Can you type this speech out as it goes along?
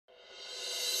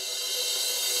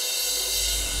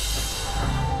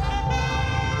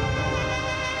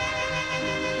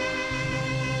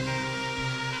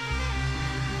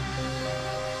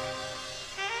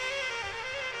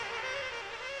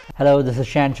Hello, this is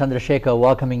Shan Chandrasekhar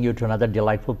welcoming you to another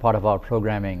delightful part of our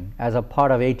programming. As a part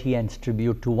of ATN's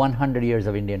tribute to 100 years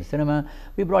of Indian cinema,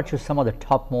 we brought you some of the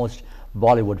topmost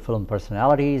Bollywood film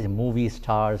personalities, movie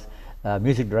stars,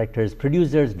 music directors,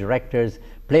 producers, directors,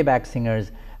 playback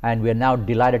singers, and we are now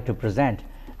delighted to present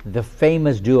the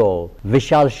famous duo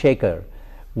Vishal Shekhar.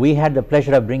 We had the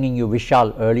pleasure of bringing you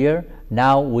Vishal earlier.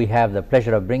 Now we have the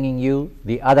pleasure of bringing you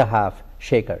the other half,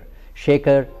 Shekhar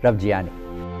Ravjiani.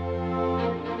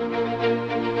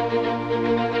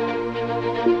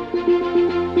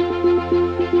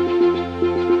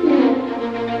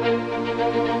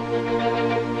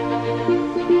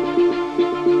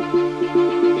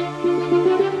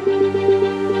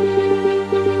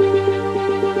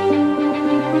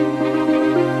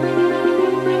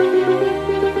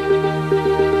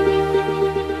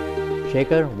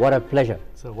 Shekhar, what a pleasure.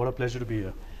 So, what a pleasure to be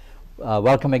here.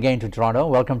 Welcome again to Toronto.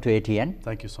 Welcome to ATN.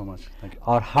 Thank you so much. Thank you.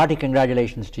 Our hearty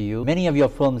congratulations to you. Many of your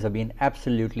films have been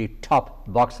absolutely top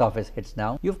box office hits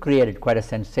now. You've created quite a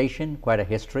sensation, quite a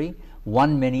history,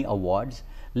 won many awards.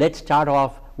 Let's start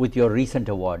off with your recent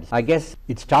awards. I guess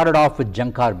it started off with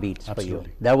Jankar Beats Absolutely. for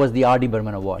you. That was the R.D.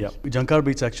 Burman Awards. Yeah, Jankar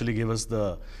Beats actually gave us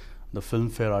the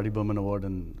Filmfare R.D. Burman Award,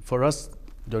 and for us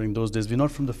during those days, we're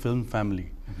not from the film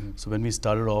family. So when we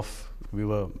started off, we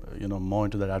were more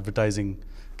into that advertising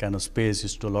kind of space.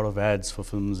 Used to do a lot of ads for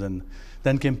films, and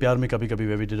then came Pyar Mein Kabhi Kabhi,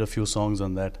 where we did a few songs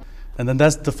on that. And then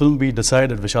that's the film we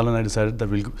decided, Vishal and I decided that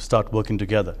we'll start working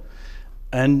together.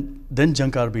 And then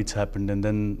Jankar Beats happened, and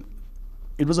then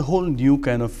it was a whole new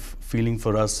kind of feeling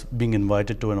for us being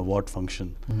invited to an award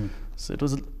function. So it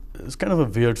was kind of a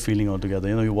weird feeling altogether.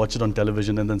 You watch it on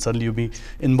television, and then suddenly you be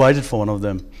invited for one of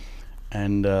them.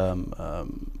 And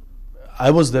I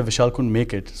was there, Vishal couldn't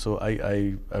make it, so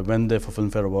I went there for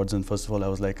Filmfare Awards, and first of all I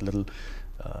was like a little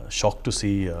shocked to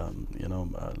see a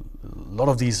lot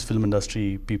of these film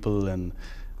industry people, and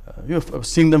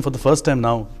seeing them for the first time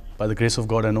now. By the grace of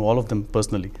God, I know all of them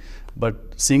personally, but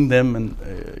seeing them and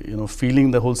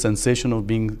feeling the whole sensation of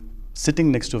being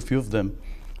sitting next to a few of them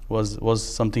was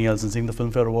something else. And seeing the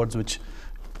Filmfare Awards, which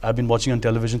I've been watching on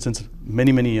television since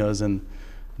many years, and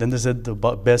then they said the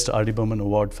best R.D. Burman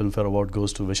Award, Filmfare Award,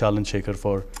 goes to Vishal and Shekhar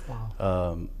for,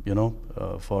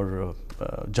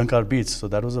 Jankar Beats. So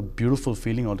that was a beautiful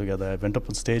feeling altogether. I went up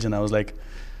on stage and I was like,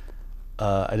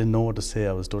 I didn't know what to say.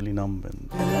 I was totally numb.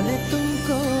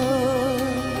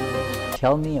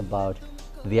 Tell me about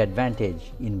the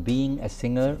advantage in being a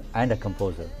singer and a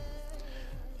composer.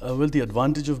 Well, the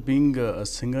advantage of being a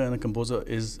singer and a composer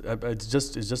is it's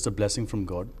just a blessing from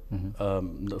God.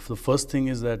 The first thing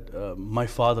is that my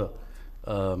father,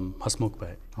 Hasmukh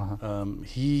Bhai,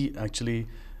 he actually,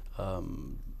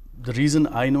 the reason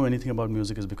I know anything about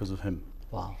music is because of him.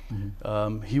 Wow.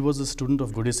 He was a student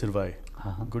of Gudi Sirvai.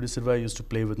 Gudi Sirvai used to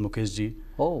play with Mukesh ji.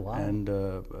 Oh, wow. And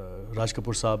Raj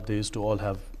Kapoor Saab, they used to all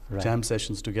have jam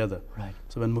sessions together. Right.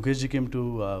 So when Mukesh ji came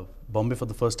to Bombay for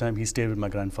the first time, he stayed with my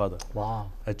grandfather.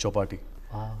 Wow. At Chowpatty.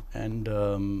 Wow. And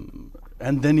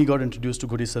then he got introduced to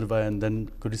Gudi Sirvai, and then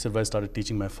Gudi Sirvai started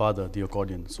teaching my father the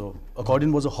accordion. So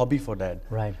accordion was a hobby for Dad.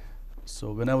 Right.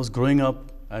 So when I was growing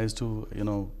up, I used to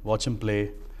watch him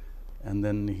play, and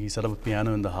then he set up a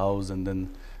piano in the house, and then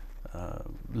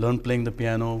learned playing the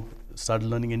piano, started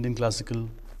learning Indian classical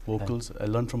vocals. Right. I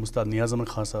learned from Ustad Niyaz Ahmed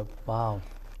Khan Sahab. Wow.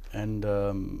 And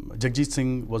Jagjit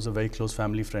Singh was a very close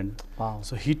family friend. Wow.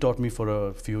 So he taught me for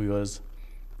a few years.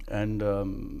 And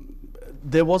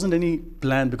there wasn't any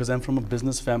plan, because I'm from a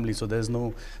business family, so there was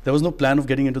no plan of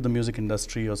getting into the music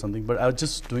industry or something, but I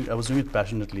was doing it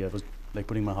passionately. I was like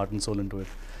putting my heart and soul into it.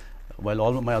 While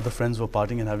all of my other friends were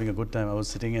partying and having a good time, I was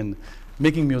sitting and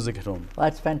making music at home. Well,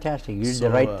 that's fantastic. You did the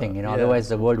right thing, yeah. Otherwise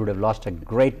the world would have lost a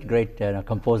great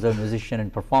composer, musician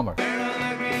and performer.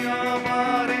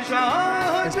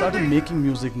 I started making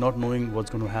music not knowing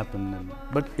what's going to happen,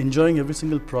 but enjoying every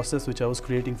single process which I was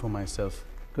creating for myself.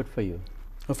 Good for you.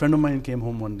 A friend of mine came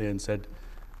home one day and said,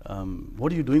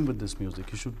 what are you doing with this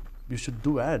music? You should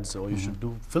do ads, or you should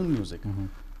do film music.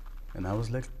 And I was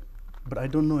like, but I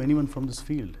don't know anyone from this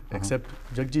field except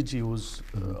Jagjit ji, who's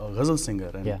a ghazal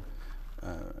singer,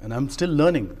 and I'm still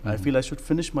learning. I feel I should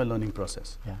finish my learning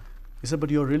process. Yeah. He said, but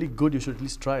you're really good, you should at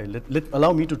least try.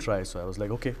 Allow me to try. So I was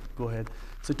like, okay, go ahead.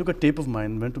 So I took a tape of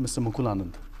mine, went to Mr. Mukul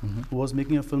Anand, who was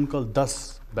making a film called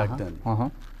Das back then.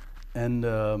 And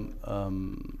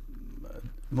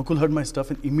Mukul heard my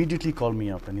stuff and immediately called me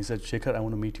up, and he said, Shekhar, I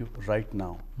want to meet you right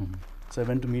now. So I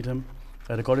went to meet him.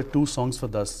 I recorded 2 songs for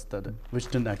Das, which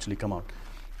didn't actually come out,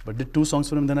 but did 2 songs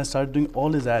for him. Then I started doing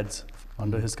all his ads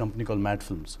under his company called Mad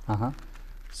Films.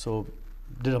 So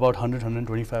did about 100,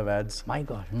 125 ads. My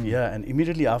God. Yeah, and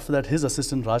immediately after that, his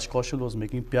assistant Raj Kaushal was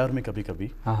making Pyar Mein Kabhi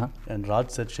Kabhi. And Raj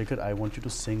said, Shekhar, I want you to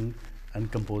sing and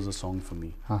compose a song for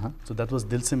me. So that was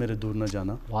Dil Se Mere Dur Na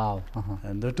Jana. Wow.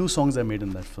 And there are 2 songs I made in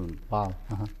that film. Wow.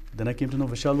 Then I came to know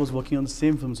Vishal was working on the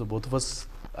same film, so both of us,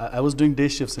 I was doing day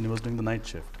shifts and he was doing the night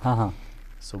shift.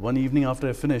 So one evening after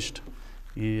I finished,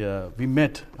 we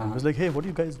met. And he was like, hey, what are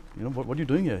you guys, what are you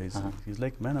doing here? He's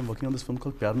like, man, I'm working on this film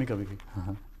called Pyar Mein Kabhi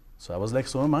Kabhi. So I was like,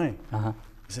 so am I.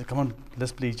 He said, come on,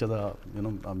 let's play each other,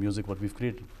 our music, what we've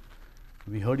created.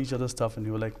 We heard each other's stuff and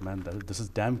we were like, man, this is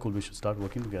damn cool. We should start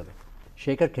working together.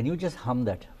 Shekhar, can you just hum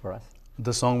that for us?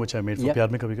 The song which I made for Pyar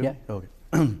Mein Kabhi Kabhi? Yeah. Okay.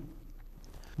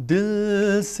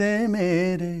 Dil se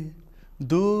mere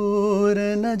dur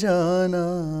na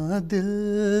jana,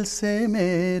 dil se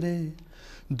mere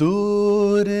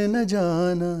dur na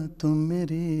jana, tum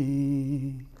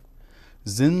meri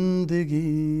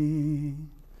zindagi.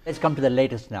 Let's come to the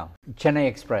latest now. Chennai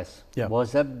Express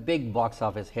was a big box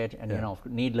office hit, and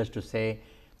needless to say,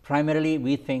 primarily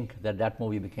we think that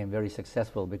movie became very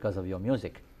successful because of your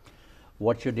music.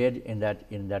 What you did in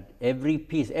that every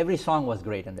piece, every song was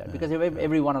great in that, because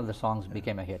every one of the songs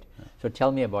became a hit. So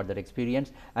tell me about that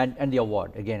experience and the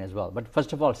award again as well. But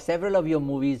first of all, several of your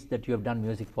movies that you have done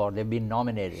music for, they've been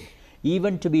nominated.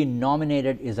 Even to be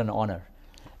nominated is an honor,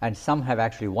 and some have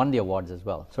actually won the awards as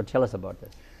well. So tell us about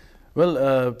this.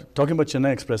 Well, talking about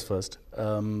Chennai Express first,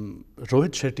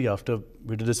 Rohit Shetty, after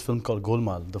we did this film called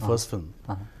Golmaal, the first film,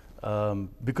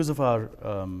 because of our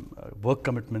work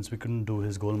commitments, we couldn't do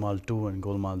his Golmaal 2 and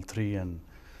Golmaal 3. And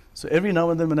so every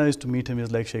now and then when I used to meet him, he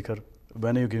was like, Shekhar,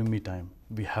 when are you giving me time?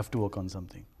 We have to work on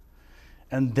something.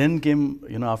 And then came,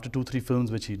 after 2-3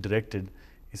 films which he directed,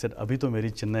 he said, Abhi to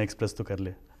meri Chennai Express to kar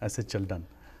le. I said, chal done.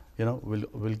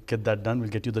 We'll get that done. We'll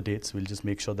get you the dates. We'll just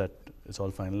make sure that it's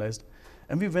all finalized.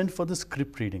 And we went for the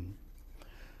script reading.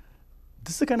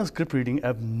 This is the kind of script reading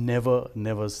I've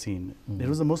never seen. It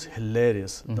was the most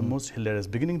hilarious,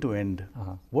 beginning to end.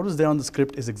 What was there on the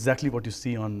script is exactly what you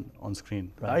see on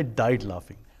screen. Right. I died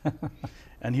laughing.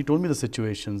 And he told me the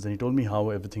situations, and he told me how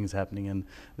everything is happening. And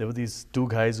there were these 2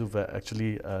 guys who've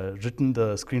actually written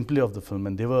the screenplay of the film,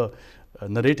 and they were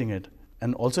narrating it,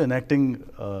 and also enacting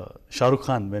Shah Rukh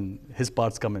Khan when his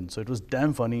parts come in. So it was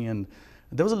damn funny, and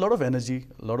there was a lot of energy,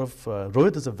 a lot of,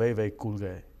 Rohit is a very, very cool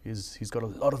guy. He's got a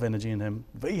lot of energy in him,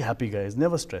 very happy guy, he's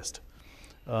never stressed.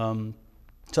 So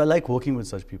I like working with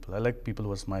such people. I like people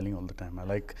who are smiling all the time. I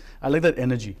like that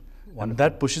energy. Wonderful. And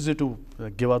that pushes you to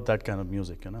give out that kind of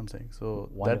music, you know what I'm saying? So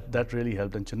that really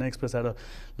helped. And Chennai Express had a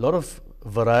lot of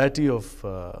variety of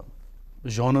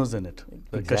genres in it.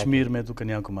 Exactly. Kashmir mein to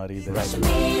Kanyakumari.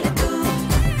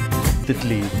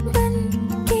 Titli.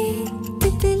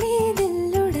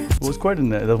 It was quite in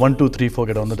there. The 1, 2, 3, 4,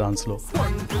 get on the dance floor.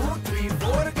 1, 2, 3,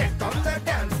 4, get on the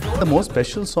dance floor. The most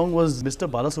special song was Mr.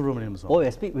 Balasubramaniam song. Oh,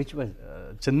 SP, which was?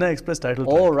 Chennai Express title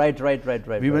track. Oh,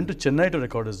 right. We went to Chennai to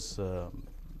record his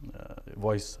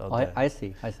voice out there. I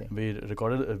see. We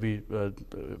recorded, we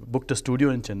booked a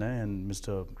studio in Chennai, and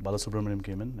Mr. Balasubramaniam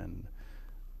came in, and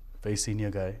very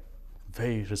senior guy,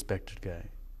 very respected guy,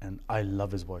 and I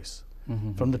love his voice.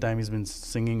 From the time he's been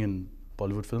singing in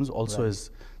Bollywood films, also his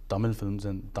Tamil films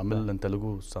and Tamil and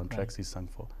Telugu soundtracks he's sung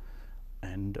for.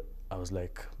 And I was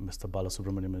like, Mr.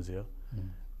 Balasubramaniam is here.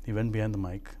 He went behind the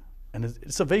mic, and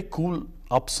it's a very cool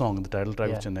up song, the title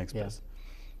track of Chennai Express.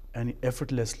 And he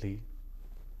effortlessly,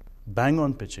 bang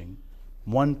on pitching,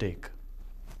 1 take.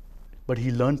 But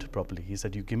he learned properly. He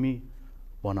said, you give me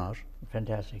 1 hour.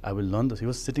 Fantastic. I will learn this. He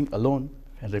was sitting alone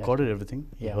and recorded everything.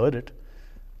 He heard it.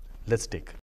 Let's take.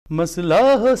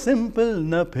 Masla ho simple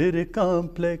na phir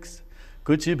complex.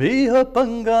 कुछ भी हो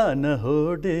पंगा न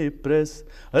हो depress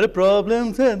अरे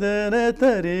problem से देने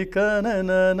तरीका न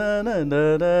न न न न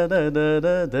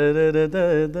न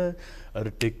न अरे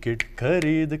टिकट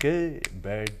खरीद के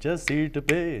बैठ जा सीट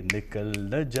पे निकल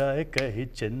न जाए कहीं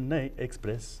चेन्नई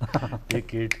एक्सप्रेस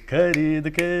टिकट खरीद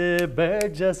के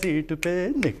बैठ जा सीट पे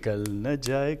निकल न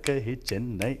जाए कहीं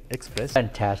Chennai express.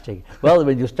 Fantastic. Well,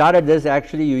 when you started this,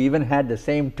 actually you even had the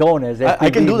same tone as I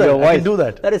can do that. I can do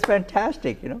that. That is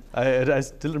fantastic, you know. I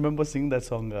still remember singing that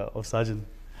song of Sajan.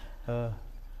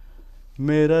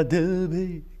 मेरा दिल भी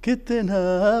कितना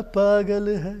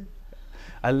पागल है.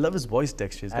 I love his voice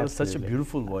texture. He's got such a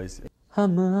beautiful voice.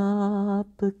 हम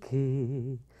आपके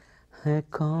हैं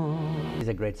कौन. He's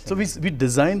a great singer. So we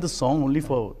designed the song only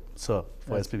for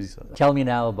SPB sir. Tell me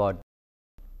now about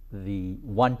the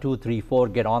 1, 2, 3, 4,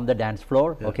 get on the dance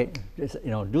floor. Okay, just,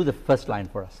 do the first line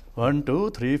for us. 1,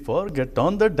 2, 3, 4, get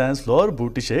on the dance floor.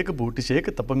 Booty shake,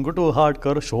 tapangu to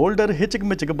hardcore. Shoulder hitching,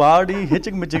 mitching, body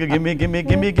hitching, mitching.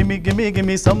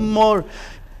 Gimme some more.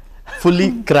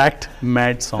 fully cracked,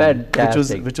 mad song,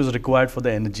 Fantastic. which was required for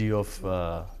the energy of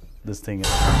this thing.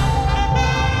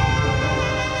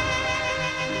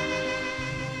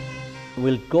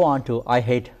 We'll go on to I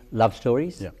Hate Love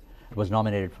Stories. Yeah. It was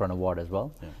nominated for an award as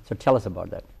well. Yeah. So tell us about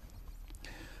that.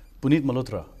 Puneet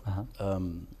Malhotra,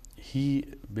 he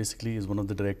basically is one of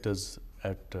the directors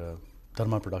at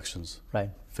Dharma Productions. Right.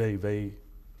 Very, very,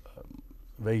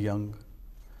 very young,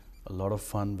 a lot of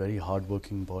fun, very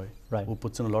hard-working boy, Right. who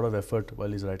puts in a lot of effort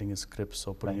while he's writing his scripts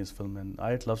or putting Right. his film. And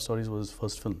I Hate Love Stories was his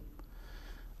first film.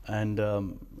 And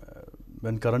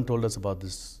when Karan told us about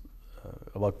this,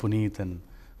 about Puneet, and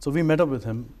so we met up with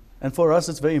him. And for us,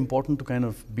 it's very important to kind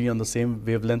of be on the same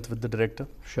wavelength with the director.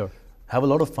 Sure. Have a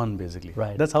lot of fun, basically.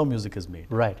 Right. That's how music is made.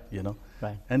 Right. You know.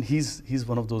 Right. And he's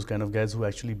one of those kind of guys who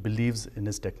actually believes in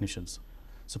his technicians.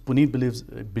 So Puneet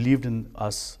believed in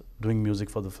us doing music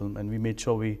for the film, and we made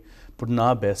sure we put in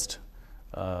our best.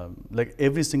 Like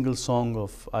every single song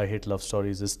of I Hate Love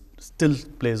Stories is still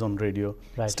plays on radio,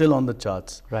 Right. still on the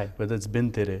charts. Right. Whether it's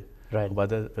Bin Tere, Right. or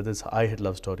whether it's I Hate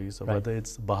Love Stories, or Right. whether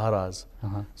it's Baharas.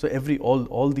 Uh-huh. So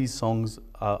all these songs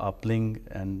are playing,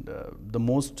 and the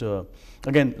most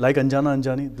again, like Anjana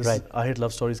Anjani, this Right. I Hate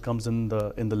Love Stories comes in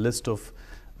the list of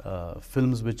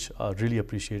films which are really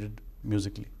appreciated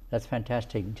musically. That's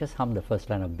fantastic. Just hum the first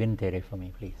line of Bin Tere for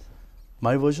me, please.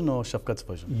 My version or Shafkat's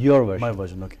version? Your version. My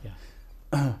version, okay.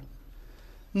 Yeah.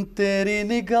 तेरी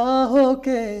निगाहों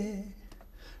के,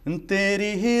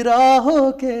 तेरी ही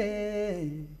राहों के,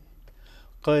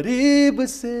 करीब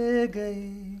से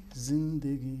गई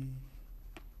जिंदगी,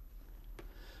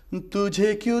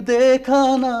 तुझे क्यों देखा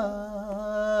ना,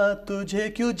 तुझे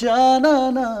क्यों जाना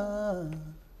ना,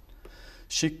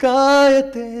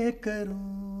 शिकायतें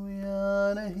करूं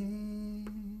या नहीं,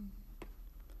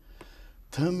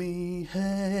 थमी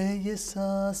है ये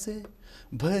सांसें,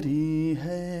 भरी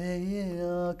है ये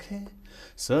आँखें,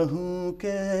 सहूं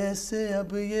कैसे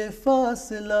अब ये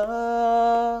फासला,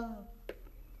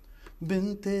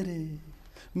 बिन तेरे,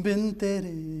 बिन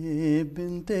तेरे,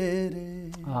 बिन तेरे,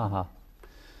 Uh-huh.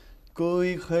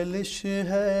 कोई खलिश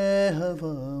है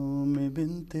हवाओं में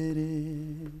बिन तेरे,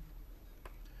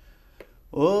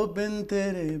 ओ बिन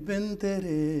तेरे, बिन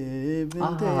तेरे,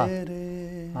 बिन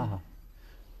तेरे, Uh-huh.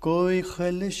 कोई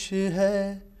खलिश है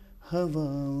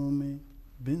हवाओं में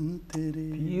बिन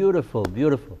तेरे. Beautiful,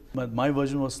 beautiful. But my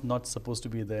version was not supposed to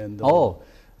be there in the Oh.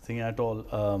 thing at all.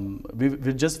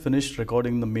 We just finished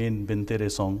recording the main Bin Tere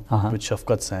song, which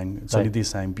Shafkat sang, Sanidhi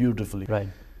sang beautifully. Right.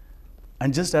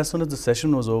 And just as soon as the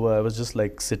session was over, I was just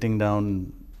like sitting down.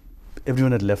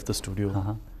 Everyone had left the studio.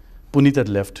 Uh-huh. Puneet had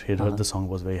left. He had heard the song,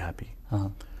 was very happy. Uh-huh.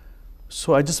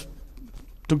 So I just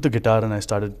took the guitar and I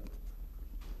started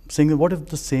singing. What if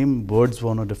the same words were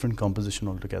on a different composition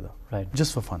altogether? Right.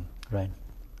 Just for fun. Right.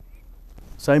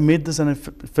 So I made this and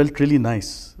it felt really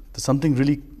nice. There's something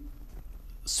really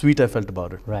sweet I felt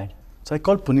about it. Right. So I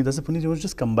called Puneet. I said, Puneet, you want to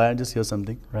just come by and just hear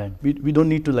something? Right. We don't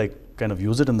need to like kind of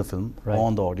use it in the film Right. or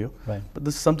on the audio. Right. But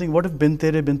this is something, what if Bin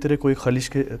Tere koi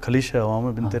khalish hai hawa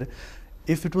mein bin tere,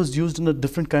 if it was used in a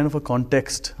different kind of a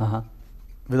context Uh-huh.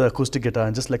 with an acoustic guitar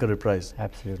and just like a reprise.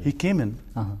 Absolutely. He came in,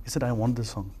 Uh-huh. he said, I want this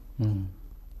song Mm.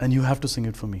 and you have to sing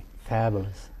it for me.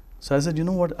 Fabulous. So I said, you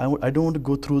know what, I don't want to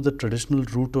go through the traditional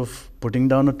route of putting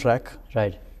down a track,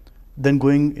 Right. then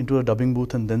going into a dubbing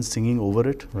booth and then singing over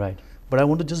it. Right. But I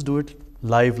want to just do it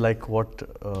live like what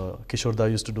Kishore Da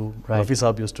used to do, Right. Rafi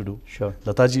Saab used to do, Sure.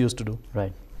 Lataji used to do.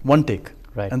 Right. One take,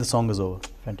 Right. and the song is over.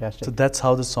 Fantastic. So that's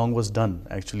how the song was done,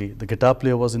 actually. The guitar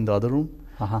player was in the other room,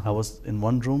 Uh-huh. I was in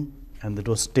one room, and it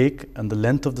was take, and the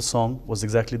length of the song was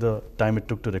exactly the time it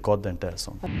took to record the entire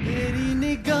song.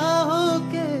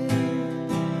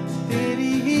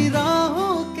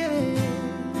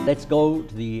 Let's go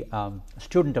to the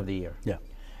Student of the Year. Yeah.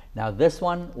 Now this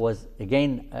one was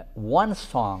again one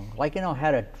song, like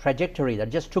had a trajectory that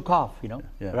just took off.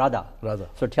 Yeah. Radha. Radha.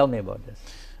 So tell me about this.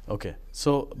 Okay.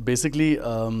 So basically,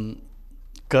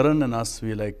 Karan and us,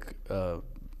 we like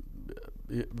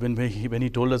when he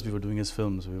told us we were doing his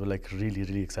films, we were like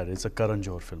really excited. It's a Karan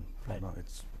Johar film. Right.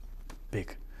 It's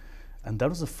big, and that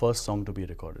was the first song to be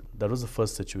recorded. That was the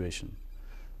first situation.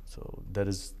 So there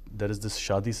is this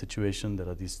shadi situation. There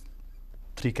are these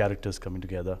three characters coming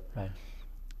together. Right.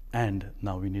 And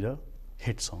now we need a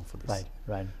hit song for this. Right.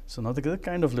 Right. So now there's a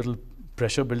kind of little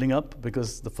pressure building up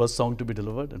because the first song to be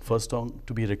delivered and first song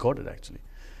to be recorded actually.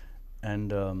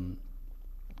 And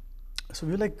so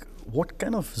we were like, what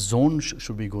kind of zone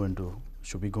should we go into?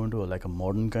 Should we go into like a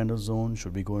modern kind of zone?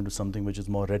 Should we go into something which is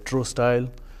more retro style?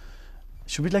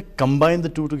 Should we like combine the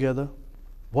two together?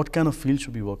 What kind of field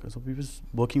should we work in? So we was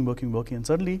working, and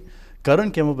suddenly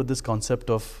Karan came up with this concept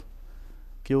of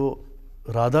कि वो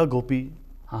राधा गोपी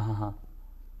Uh-huh.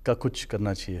 का कुछ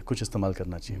करना चाहिए, कुछ इस्तेमाल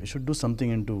करना चाहिए. We should do something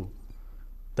into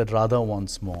that Radha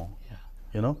wants more. Yeah.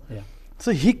 You know. Yeah.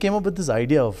 So he came up with this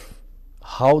idea of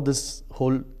how this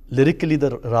whole lyrically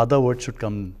the Radha word should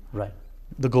come. Right.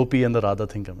 The Gopi and the Radha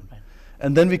thing come in. Right.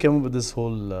 And then we came up with this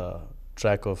whole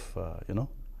track of you know,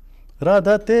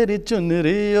 Radha teri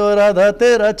chunri, o Radha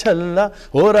tera challa,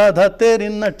 o Radha teri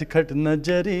natkhat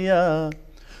najariya,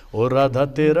 o Radha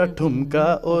tera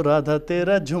thumka, o Radha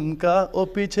tera jhumka, o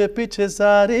piche piche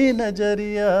sari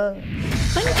najariya.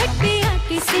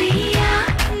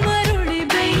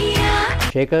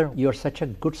 Shekhar, you're such a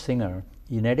good singer.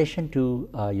 In addition to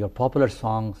your popular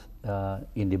songs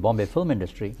in the Bombay film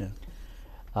industry,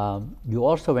 you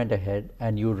also went ahead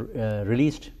and you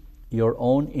released your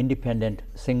own independent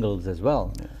singles as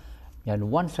well. Yeah.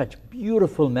 And one such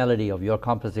beautiful melody of your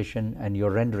composition and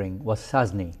your rendering was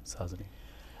Sazni. Sazni.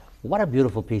 What a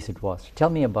beautiful piece it was. Tell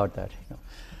me about that.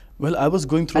 Well, I was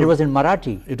going through. And it was in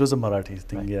Marathi. It was a Marathi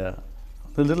thing, Right. yeah.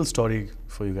 A little story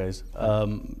for you guys.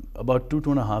 About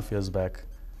 2.5 years back,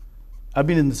 I've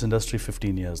been in this industry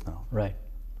 15 years now. Right.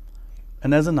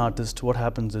 And as an artist, what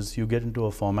happens is you get into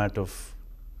a format of,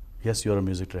 yes, you're a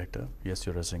music director, yes,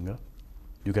 you're a singer,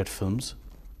 you get films,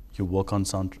 you work on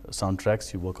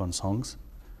soundtracks, you work on songs.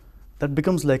 That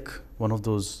becomes like one of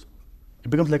those, it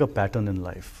becomes like a pattern in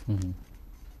life. Mm-hmm.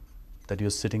 That you're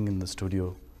sitting in the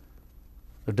studio,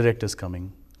 the director's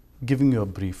coming, giving you a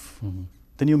brief, Mm-hmm.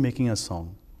 then you're making a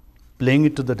song, playing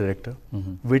it to the director,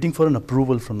 Mm-hmm. waiting for an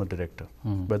approval from the director,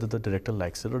 Mm-hmm. whether the director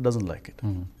likes it or doesn't like it.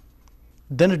 Mm-hmm.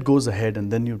 Then it goes ahead,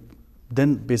 and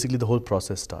then basically the whole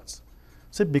process starts.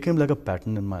 So it became like a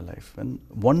pattern in my life. And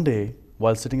one day,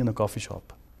 while sitting in a coffee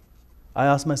shop, I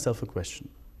asked myself a question.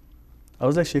 I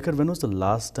was like, Shekhar, when was the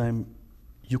last time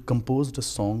you composed a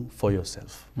song for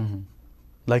yourself? Mm-hmm.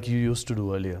 Like you used to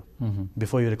do earlier, Mm-hmm.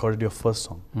 before you recorded your first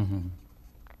song. Mm-hmm.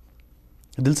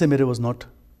 Dil Se Mere was not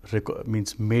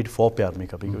means made for Pyar Mein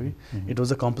Kabhi Kabhi. Mhm. It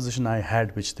was a composition I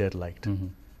had which they had liked. Mm-hmm.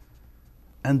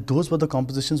 And those were the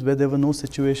compositions where there were no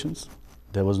situations,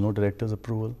 there was no director's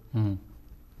approval, Mm-hmm.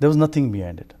 there was nothing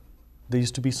behind it. There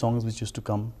used to be songs which used to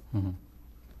come Mm-hmm.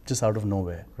 just out of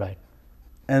nowhere. Right.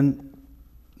 And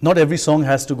not every song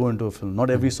has to go into a film. Not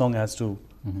every song has to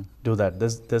Mm-hmm. do that.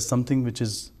 There's something which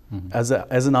is, Mhm.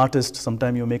 as an artist,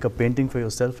 sometimes you make a painting for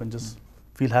yourself and just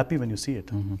feel happy when you see it.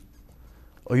 Mm-hmm.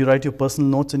 Or you write your personal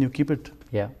notes and you keep it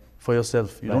Yeah. for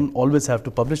yourself. You Right. don't always have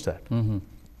to publish that. Mm-hmm.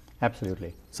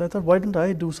 Absolutely. So I thought, why don't I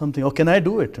do something? Or can I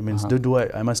do it? I mean, Uh-huh.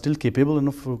 am I still capable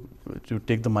enough to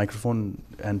take the microphone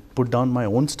and put down my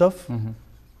own stuff? Mm-hmm.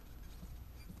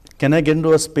 Can I get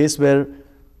into a space where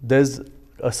there's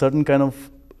a certain kind of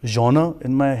genre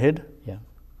in my head? Yeah.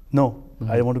 No, Mhm.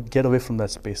 I want to get away from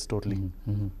that space totally.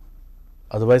 Mm-hmm.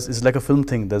 Otherwise, it's like a film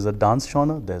thing. There's a dance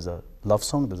genre, there's a love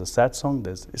song, there's a sad song.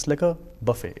 It's like a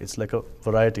buffet. It's like a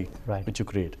variety Right. which you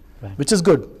create, Right. which is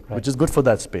good, Right. which is good for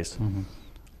that space. Mm-hmm.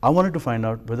 I wanted to find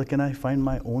out whether can I find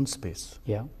my own space.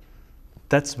 Yeah.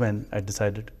 That's when I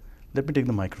decided, let me take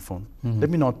the microphone. Mhm. Let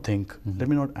me not think. Mhm. Let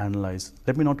me not analyze.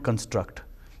 Let me not construct.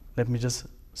 Let me just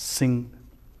sing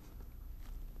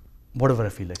whatever I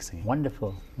feel like singing.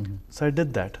 Wonderful. Mm-hmm. So I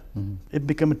did that. Mhm. It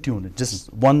became a tune. It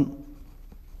just one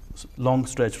long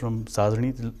stretch from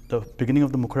Sadhani till the beginning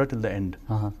of the Mukhara till the end.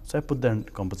 Uh-huh. So I put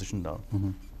that composition down.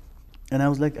 Mm-hmm. And I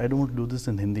was like, I don't want to do this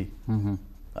in Hindi. Mm-hmm.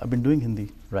 I've been doing Hindi.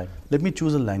 Right. Let me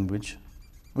choose a language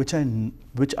which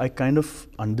I kind of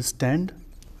understand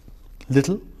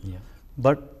little, Yeah.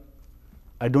 but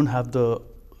I don't have the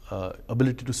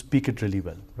ability to speak it really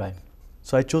well. Right.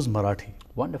 So I chose Marathi.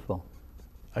 Wonderful.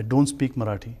 I don't speak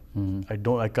Marathi.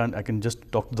 Mm-hmm. I can just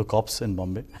talk to the cops in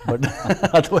Bombay, but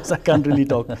otherwise I can't really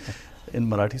talk in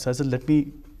Marathi. So I said, let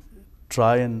me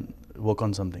try and work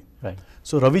on something. Right.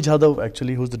 So Ravi Jadhav,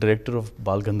 actually, who's the director of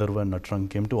Bal Gandharva and Natrang,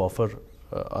 came to offer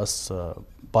us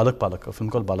Palak Palak, a film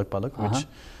called Palak Palak, which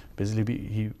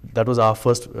basically that was our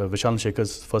first, Vishal and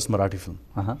Shekhar's first Marathi film.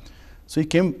 Uh-huh. So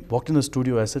he walked in the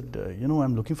studio. I said,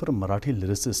 I'm looking for a Marathi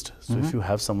lyricist. So if you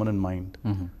have someone in mind.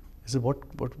 Mm-hmm. He said, what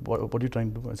are you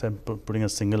trying to do? I said, I'm putting a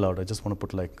single out. I just want to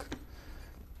put like.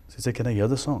 So he said, can I hear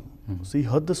the song? Mm-hmm. So he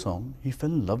heard the song. He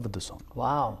fell in love with the song.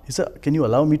 Wow. He said, can you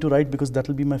allow me to write? Because that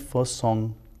will be my first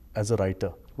song as a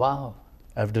writer. Wow.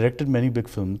 I've directed many big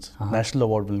films, national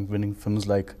award winning films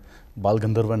like Bal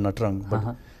Gandharva and Natrang,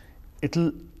 but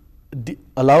it'll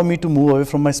allow me to move away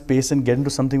from my space and get into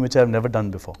something which I've never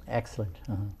done before. Excellent.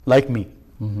 Like me.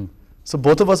 Mm-hmm. So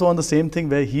both of us were on the same thing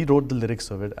where he wrote the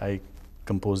lyrics of it. I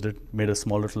composed it, made a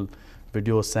small little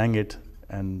video, sang it,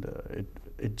 and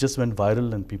it just went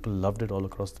viral and people loved it all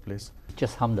across the place.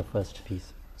 Just hum the first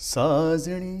piece.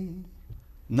 Sajani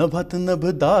नभत नभ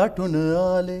दाटुन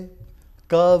आले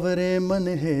कावरे मन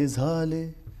हे झाले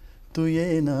तू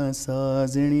ये ना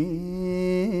साजणी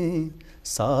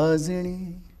साजणी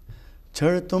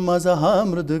छळतो माझा हा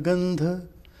मृदगंध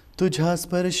तुझ्या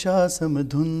स्पर्शासम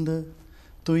धुंद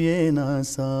तू ये ना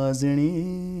साजणी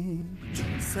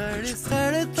सळ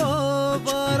सळतो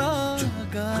वारा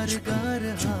गार गार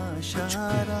हा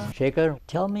शारा. Shekhar,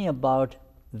 tell me about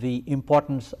the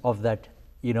importance of that,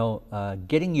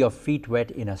 getting your feet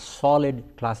wet in a solid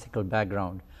classical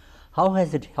background. How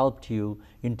has it helped you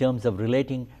in terms of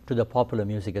relating to the popular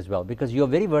music as well? Because you're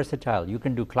very versatile. You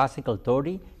can do classical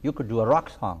todi, you could do a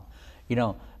rock song.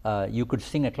 You could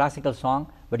sing a classical song,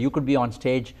 but you could be on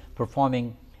stage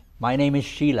performing My Name is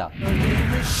Sheila.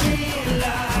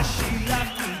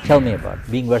 Tell me about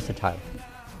being versatile.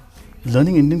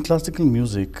 Learning Indian classical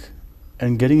music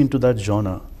and getting into that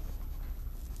genre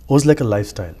was like a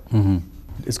lifestyle.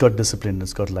 It's got discipline,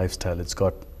 it's got lifestyle, it's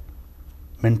got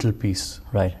mental peace.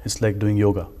 Right. It's like doing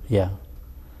yoga. Yeah.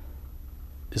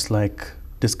 It's like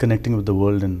disconnecting with the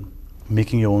world and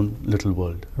making your own little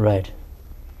world. Right.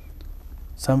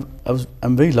 So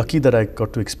I'm very lucky that I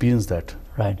got to experience that.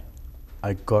 Right.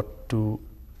 I got to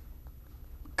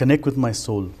connect with my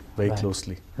soul very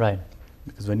closely. Right.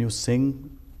 Because when you sing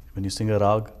a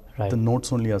rag, the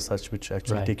notes only are such which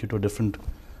actually take you to a different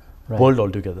world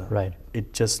altogether. Right.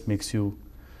 It just makes you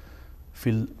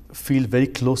feel very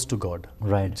close to God.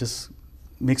 Right. It just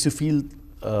makes you feel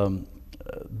the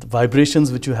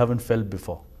vibrations which you haven't felt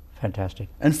before. Fantastic.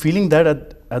 And feeling that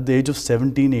at the age of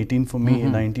 17, 18 for me,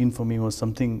 19 for me was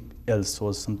something else,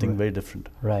 was something very different.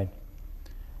 Right.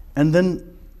 And then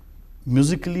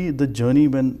musically, the journey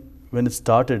when it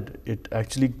started, it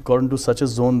actually got into such a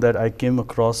zone that I came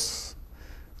across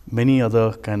many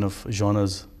other kind of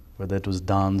genres, whether it was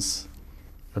dance,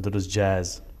 whether it was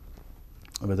jazz,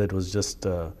 whether it was just,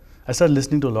 I started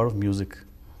listening to a lot of music,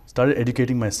 started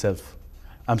educating myself.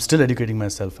 I'm still educating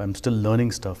myself, I'm still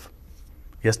learning stuff.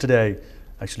 Yesterday I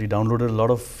actually downloaded a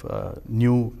lot of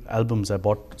new albums. I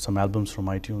bought some albums from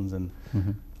iTunes, and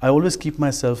I always keep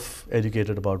myself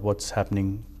educated about what's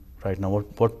happening right now,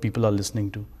 what people are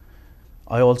listening to.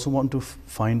 I also want to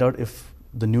find out if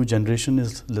the new generation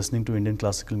is listening to Indian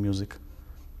classical music.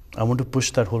 I want to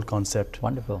push that whole concept.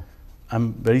 Wonderful.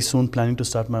 I'm very soon planning to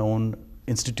start my own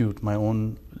institute, my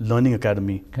own learning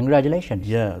academy. Congratulations.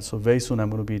 Yeah, so very soon I'm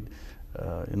going to be,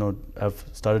 I've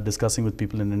started discussing with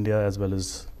people in India as well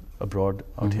as abroad.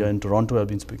 Out here in Toronto, I've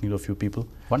been speaking to a few people.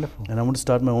 Wonderful. And I want to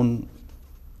start my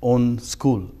own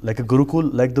school, like a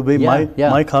Gurukul, like the way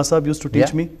my Khasab used to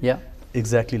teach me. Yeah.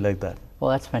 Exactly like that.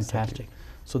 Well, that's fantastic. Exactly.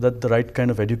 So that the right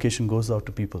kind of education goes out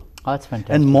to people. Oh, that's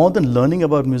fantastic. And more than learning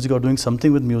about music or doing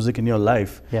something with music in your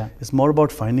life, it's more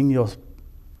about finding your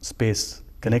space,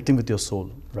 connecting with your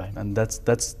soul. Right. And that's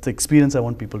the experience I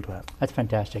want people to have. That's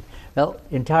fantastic. Well,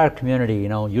 entire community,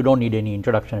 you don't need any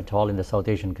introduction at all in the South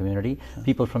Asian community.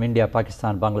 People from India,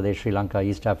 Pakistan, Bangladesh, Sri Lanka,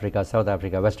 East Africa, South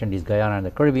Africa, West Indies, Guyana, and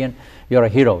the Caribbean, you're a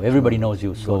hero. Everybody knows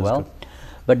you so well.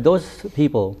 But those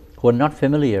people who are not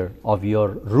familiar of your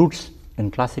roots in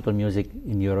classical music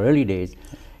in your early days,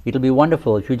 it'll be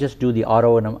wonderful if you just do the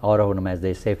Arohanam, as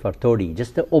they say, for Todi,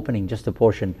 just the opening, just the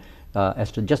portion, as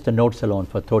to just the notes alone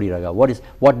for Todi Raga.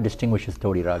 What distinguishes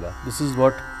Todi Raga? This is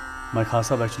what my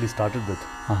Khasab actually started with.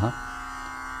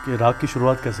 कि राग की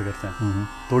शुरुआत कैसे करते हैं,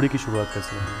 तोड़ी की शुरुआत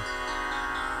कैसे करते हैं.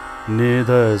 नि ध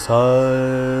सा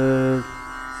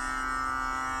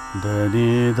ध नि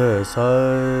ध सा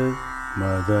म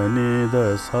ध नि ध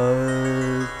सा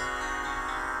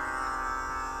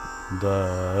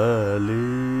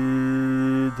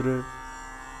दलिद्र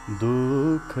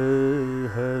दुख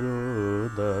हरो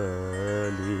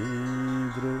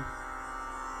दलिद्र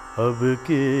अब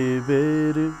की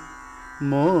बेर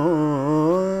मो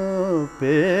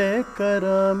पे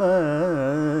करम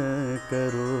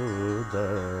करो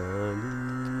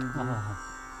दलिद्र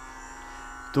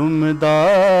तुम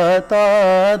दाता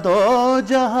दो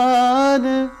जहान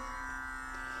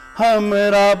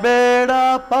हमरा बेड़ा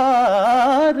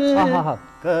पार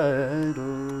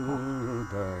करो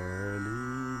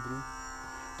दलिद्र.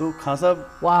 तो Khasab,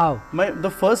 wow, my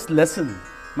first lesson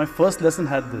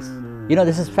had this.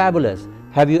 This is fabulous.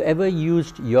 Have you ever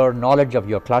used your knowledge of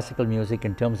your classical music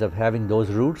in terms of having those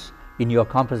roots in your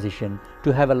composition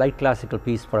to have a light classical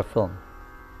piece for a film?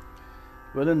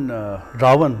 Well, in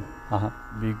Ravan,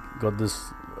 we got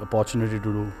this opportunity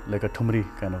to do like a thumri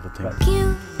kind of a thing.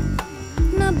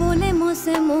 ना बोले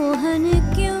मोसे मोहन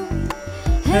क्यों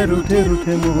है रूठे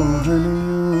रूठे मोहन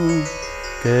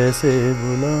कैसे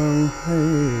बुलाऊं है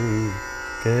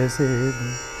कैसे.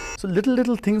 So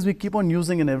little things we keep on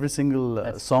using in every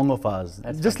single song of ours.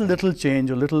 Just a little change,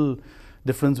 a little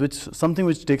difference, something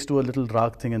which takes to a little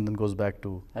rag thing and then goes back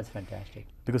to. That's fantastic.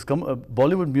 Because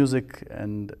Bollywood music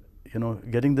and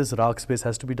getting this rag space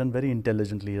has to be done very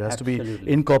intelligently. It has to be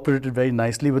incorporated very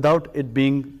nicely without it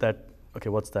being that, okay,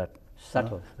 what's that?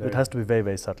 Subtle. It has to be very,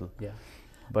 very subtle. Yeah.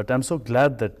 But I'm so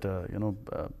glad that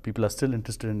people are still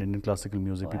interested in Indian classical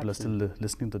music. People absolutely. are still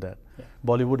listening to that. Yeah.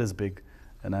 Bollywood is big,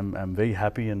 and I'm very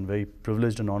happy and very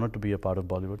privileged and honored to be a part of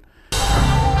Bollywood.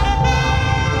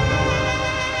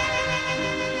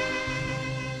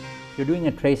 You're doing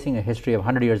a tracing a history of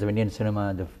 100 years of Indian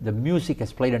cinema. The music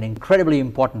has played an incredibly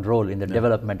important role in the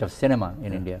development of cinema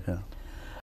in India. Yeah.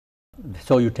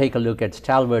 So you take a look at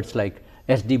stalwarts like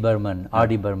S.D. Burman,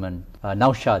 R.D. Burman,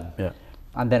 Naushad. Yeah.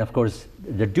 And then, of course,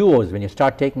 the duos, when you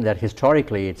start taking that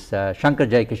historically, it's Shankar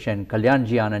Jaikishan,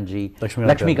 Kalyanji Anandji,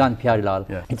 Lakshmikant Pyarelal.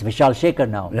 Yeah. It's Vishal Shekhar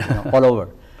now, all over.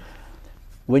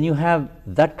 When you have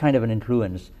that kind of an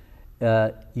influence,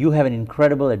 you have an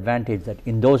incredible advantage that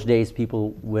in those days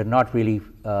people were not really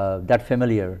that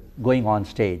familiar going on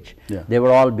stage. Yeah. They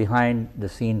were all behind the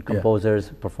scene composers,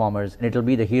 performers, and it'll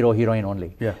be the hero, heroine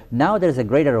only. Yeah. Now there is a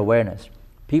greater awareness.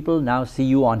 People now see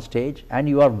you on stage and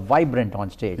you are vibrant on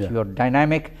stage. Yeah. You are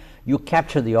dynamic. You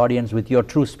capture the audience with your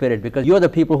true spirit because you're the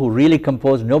people who really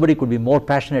compose. Nobody could be more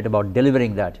passionate about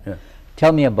delivering that. Yeah.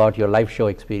 Tell me about your live show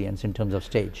experience in terms of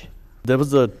stage. There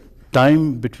was a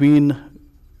time between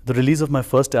the release of my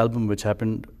first album, which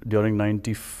happened during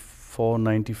 94,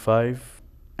 95,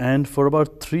 and for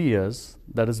about 3 years,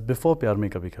 that is before Pyar Mein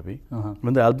Kabhi Kabhi,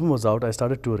 when the album was out, I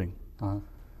started touring.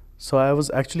 So I was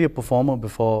actually a performer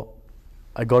before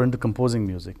I got into composing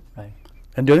music. Right.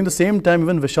 And during the same time,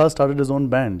 even Vishal started his own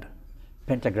band.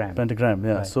 Pentagram.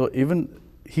 Yeah. Right. So even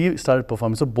he started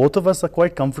performing. So both of us are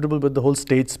quite comfortable with the whole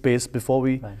stage space before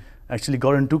we actually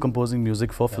got into composing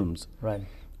music for films. Right.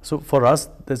 So for us,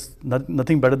 there's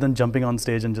nothing better than jumping on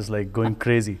stage and just like going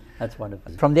crazy. That's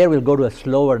wonderful. From there, we'll go to a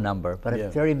slower number, but a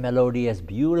very melodious,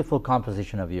 beautiful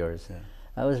composition of yours.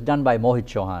 That was done by Mohit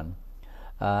Chauhan.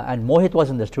 And Mohit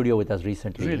was in the studio with us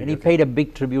recently. Really? And he paid a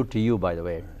big tribute to you, by the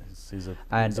way. He's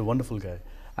a wonderful guy.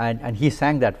 And he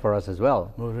sang that for us as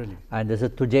well. Oh, really? And there's a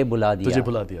Tujhe Bula Diya. Tujhe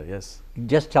Bula Diya, yes.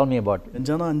 Just tell me about it.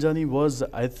 Anjana Anjani was,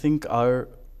 I think, our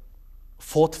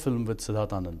fourth film with Siddharth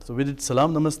Anand. So we did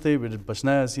Salam Namaste, we did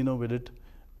Bachna Asino, we did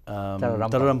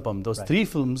Tararampam. Those three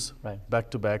films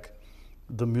back to back.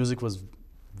 The music was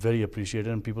very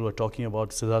appreciated and people were talking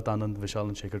about Siddharth Anand, Vishal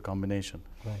and Shekhar combination.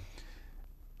 Right.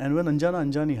 And when Anjana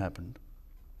Anjani happened,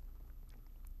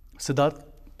 Siddharth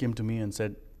came to me and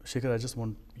said, Shekhar, I just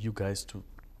want you guys to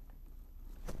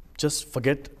just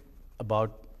forget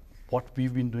about what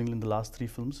we've been doing in the last three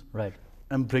films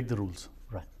and break the rules.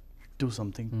 Do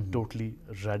something totally,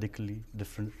 radically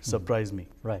different. Surprise me.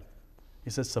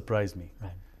 He says, surprise me.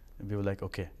 And we were like,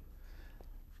 okay.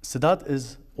 Siddharth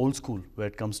is old school where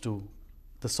it comes to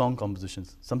the song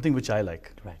compositions, something which I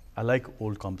like. I like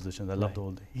old compositions. I love the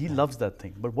old thing. He loves that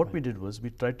thing. But what we did was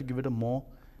we tried to give it a more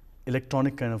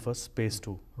electronic kind of a space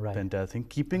to the entire thing,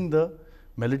 keeping the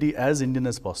melody as Indian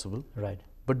as possible,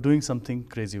 but doing something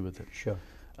crazy with it. Sure.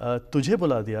 Tujhe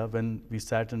Bula Diya, when we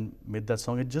sat and made that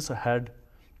song, it just had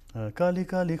Kali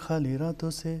Kali Khali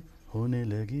Raaton se hone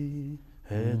lagi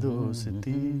hai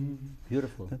dosti.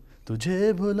 Beautiful.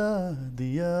 Tujhe bula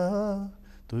diya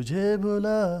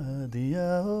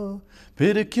ho,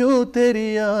 phir kyun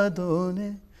teri yaadon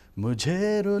ne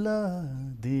mujhe rula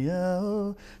diya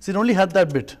ho. So it only had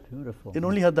that bit. Beautiful. It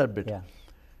only had that bit. Yeah.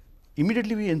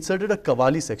 Immediately we inserted a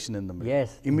Qawwali section in the middle.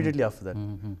 Yes. Immediately after that.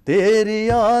 Teri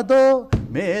yaadon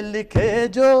mein likhe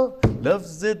jo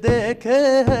lafz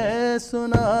dekhe hai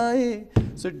sunai.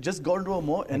 So it just got into a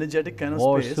more energetic kind of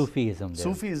space. More Sufism there.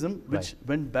 Sufism, which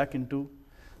went back into.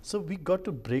 So we got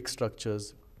to break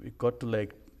structures. We got to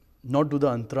like not do the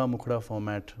Antara Mukhda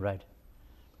format.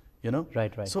 You know?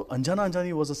 So Anjana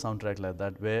Anjani was a soundtrack like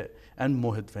that where, and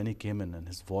Mohit, when he came in and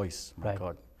his voice, my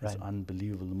God, it's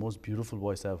unbelievable. The most beautiful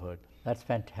voice I've heard. That's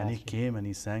fantastic. And he came and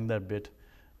he sang that bit.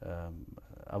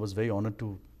 I was very honored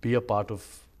to be a part of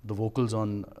the vocals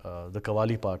on the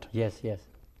Qawwali part. Yes.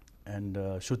 And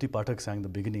Shruti Pathak sang the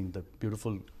beginning, the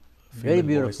beautiful very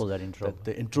beautiful voice. That intro.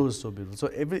 The intro is so beautiful. So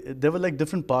there were like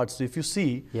different parts. So if you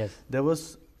see, there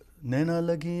was Naina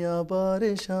Lagiya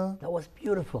Barisha. That was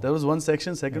beautiful. There was one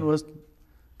section. Second was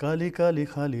Kali Kali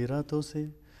Khali Raaton se.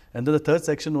 And then the third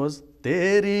section was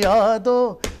Teri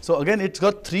Yaadon. So again, it's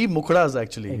got three mukhdas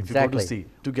actually, if you go to see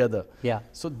together.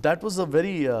 So that was a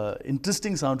very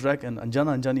interesting soundtrack. And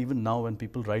Anjana Anjani, even now when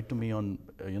people write to me on,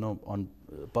 on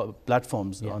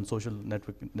platforms, on social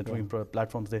networking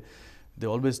platforms, they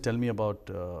always tell me about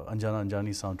Anjana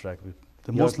Anjani's soundtrack.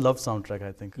 The most loved soundtrack,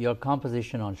 I think. Your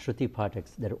composition on Shruti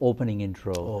Pathak's, that opening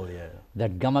intro, Oh yeah.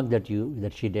 that gamak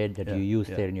that she did, that Yeah, you used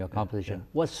yeah, there in your yeah, composition,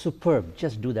 yeah. was superb.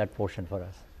 Just do that portion for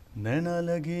us. नैना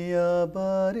लगिया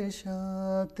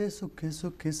बारिशां ते सुखे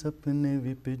सुखे सपने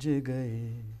भी पिज गए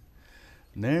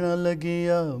नैना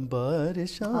लगिया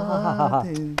बारिशां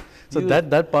ते So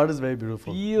that part is very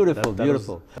beautiful. Beautiful,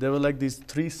 beautiful. There were like these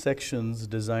 3 sections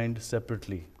designed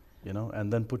separately, you know,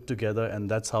 and then put together,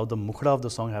 and that's how the mukhda of the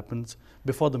song happens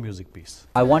before the music piece.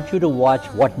 I want you to watch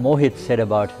what Mohit said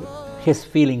about his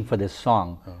feeling for this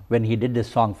song when he did this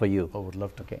song for you. Oh, would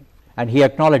love to. Okay. And he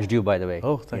acknowledged you, by the way.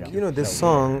 Oh, thank you. You know, this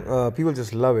song, people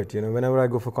just love it. You know, whenever I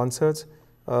go for concerts,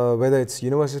 whether it's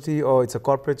university or it's a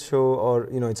corporate show or,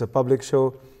 you know, it's a public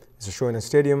show, it's a show in a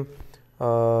stadium,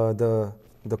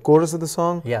 the chorus of the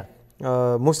song, Yeah.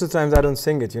 most of the times I don't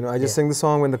sing it. You know, I just sing the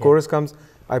song. When the chorus comes,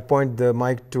 I point the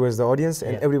mic towards the audience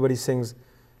and everybody sings,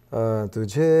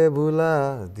 Tujhe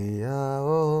bhula diya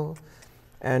oh.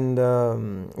 And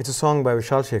it's a song by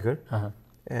Vishal Shekhar.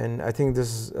 And I think this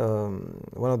is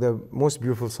one of the most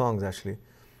beautiful songs, actually,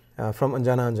 from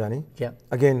Anjana Anjani. Yeah.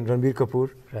 Again, Ranbir Kapoor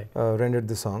Right. rendered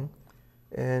the song.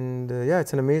 And yeah,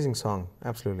 it's an amazing song,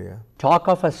 absolutely, yeah. Talk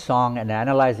of a song and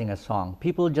analyzing a song.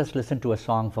 People just listen to a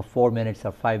song for 4 minutes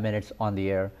or 5 minutes on the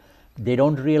air. They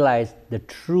don't realize the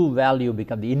true value,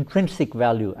 the intrinsic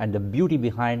value and the beauty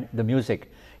behind the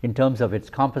music in terms of its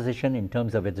composition, in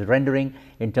terms of its rendering,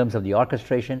 in terms of the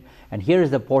orchestration. And here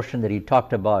is the portion that he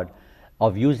talked about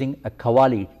of using a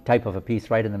qawwali type of a piece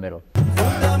right in the middle.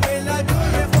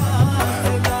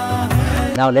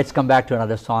 Now let's come back to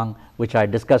another song which I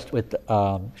discussed with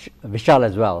Vishal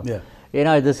as well. Yeah. You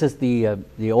know, this is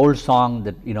the old song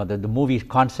that, you know, the movie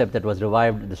concept that was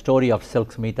revived, the story of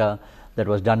Silk Smita that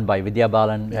was done by Vidya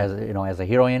Balan as, you know, as a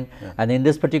heroine. And in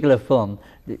this particular film,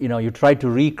 you know, you tried to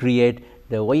recreate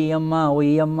the Oyamma,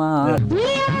 Oyamma.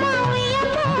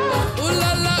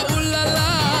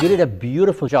 You did a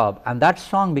beautiful job, and that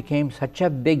song became such a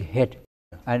big hit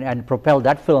and propelled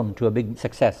that film to a big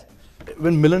success.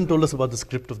 When Milan told us about the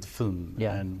script of the film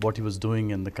Yeah. and what he was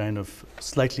doing and the kind of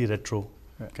slightly retro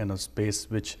kind of space,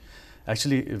 which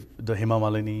actually the Hema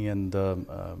Malini and the,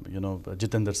 you know,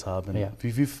 Jitendra Saab, and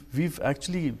we've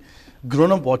actually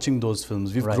grown up watching those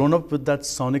films. We've grown up with that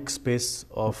sonic space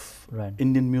of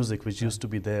Indian music which used to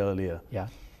be there earlier. Yeah.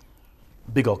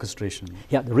 Big orchestration.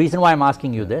 Yeah, the reason why I'm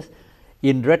asking you this,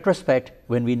 in retrospect,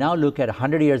 when we now look at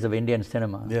 100 years of Indian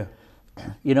cinema,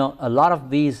 you know, a lot of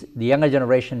these, the younger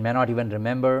generation may not even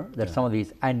remember that some of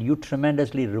these, and you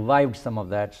tremendously revived some of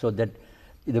that so that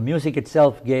the music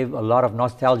itself gave a lot of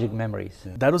nostalgic memories.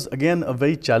 That was again a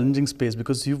very challenging space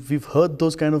because we've heard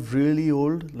those kind of really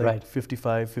old, like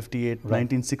 55, 58,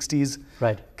 1960s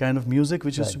kind of music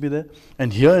which used to be there.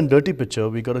 And here in Dirty Picture,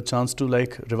 we got a chance to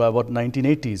like revive what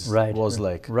 1980s was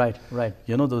like.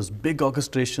 You know, those big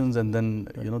orchestrations and then,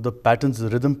 you know, the patterns, the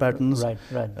rhythm patterns,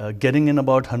 getting in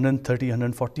about 130,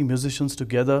 140 musicians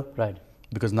together.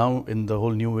 Because now in the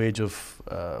whole new age of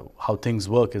how things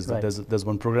work is that there's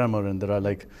one programmer and there are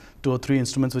like 2 or 3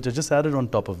 instruments which are just added on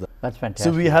top of that. That's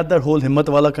fantastic. So we had that whole Himmat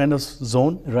Wala kind of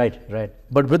zone.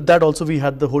 But with that also we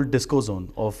had the whole disco zone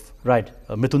of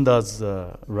Mitunda's,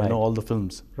 you know, all the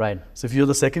films. So if you're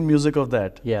the second music of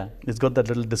that, it's got that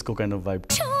little disco kind of vibe.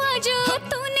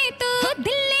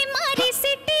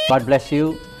 God bless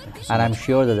you. And I'm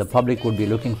sure that the public would be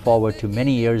looking forward to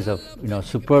many years of, you know,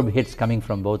 superb hits coming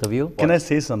from both of you. Can I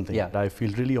say something? Yeah. I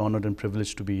feel really honored and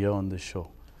privileged to be here on this show.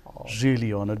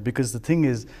 Really honored, because the thing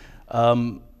is,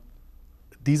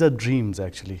 these are dreams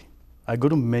actually. I go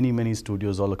to many, many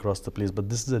studios all across the place, but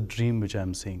this is a dream which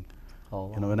I'm seeing.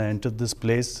 You know, when I entered this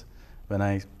place, when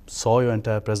I saw your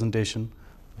entire presentation,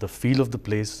 the feel of the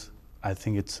place, I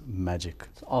think it's magic.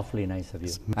 It's awfully nice of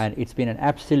you. And it's been an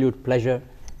absolute pleasure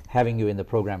having you in the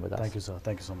program with us. Thank you, sir.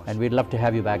 Thank you so much. And we'd love to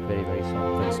have you back very, very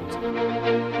soon. Thanks,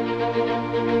 sir.